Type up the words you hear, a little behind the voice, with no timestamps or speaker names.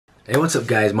Hey, what's up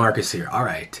guys, Marcus here.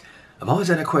 Alright, I've always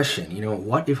had a question,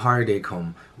 what if Hard Day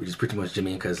Come, which is pretty much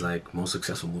Jamaica's like most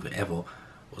successful movie ever,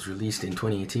 was released in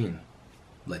 2018?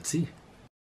 Let's see.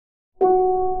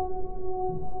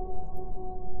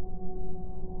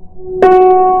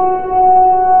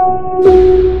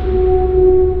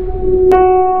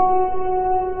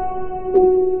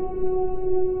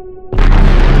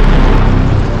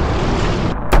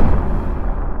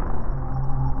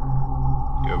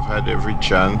 You've had every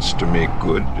chance to make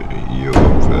good. You've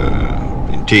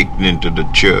been taken into the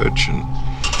church and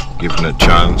given a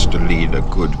chance to lead a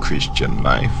good Christian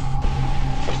life.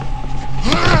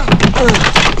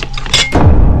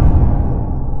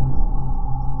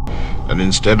 And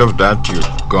instead of that,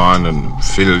 you've gone and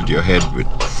filled your head with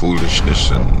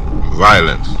foolishness and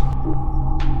violence.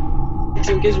 I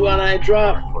think is one I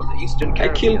dropped. I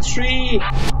killed 3.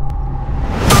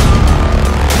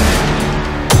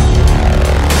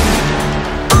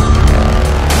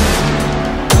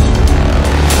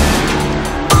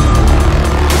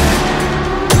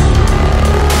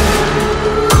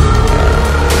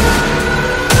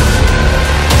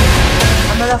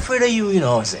 I'm not afraid of you, you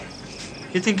know what I'm saying?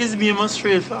 You think it's me I'm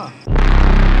straight for?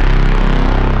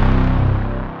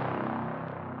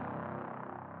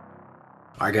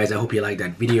 Alright guys, I hope you liked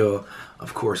that video.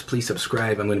 Of course, please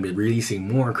subscribe. I'm going to be releasing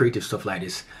more creative stuff like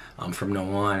this from now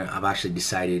on. I've actually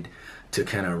decided to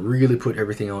kind of really put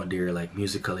everything out there, like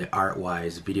musically,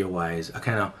 art-wise, video-wise. I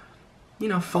kind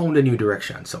of, found a new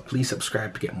direction. So please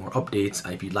subscribe to get more updates.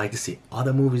 And if you'd like to see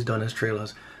other movies done as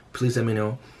trailers, please let me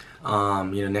know.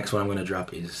 Next one I'm going to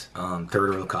drop is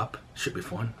Third World Cop. Should be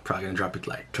fun. Probably going to drop it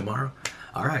like tomorrow.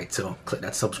 Alright, so click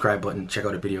that subscribe button, check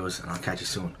out the videos, and I'll catch you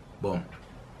soon. Boom.